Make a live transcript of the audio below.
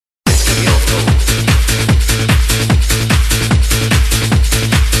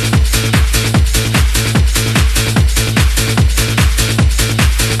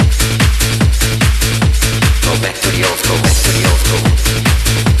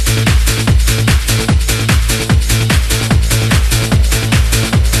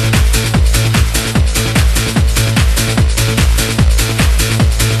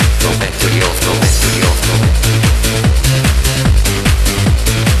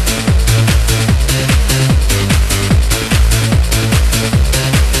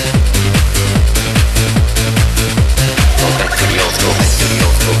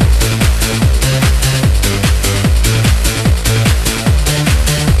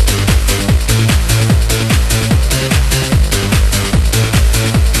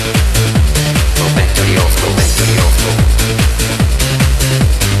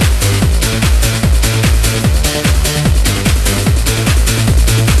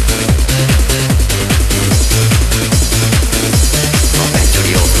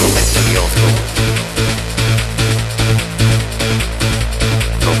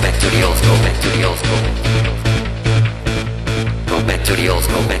back to the old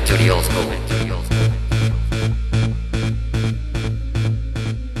school, back to the old school, back to the old school.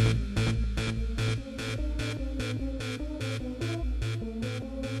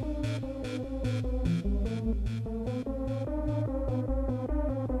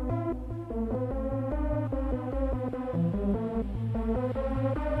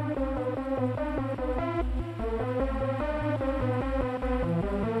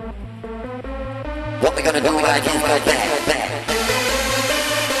 What we gonna do like this, like that.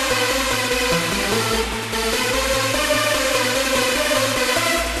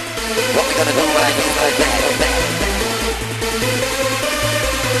 What we gonna do like this, like that.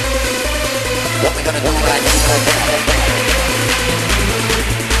 What we gonna do like this, like that.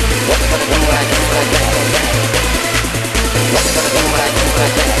 What we gonna do like this, like that. What we gonna do like this,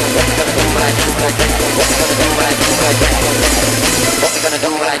 like that. What we gonna do like this, like that. What we gonna do like this, like that. What we gonna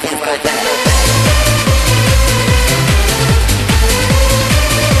do like this, like that.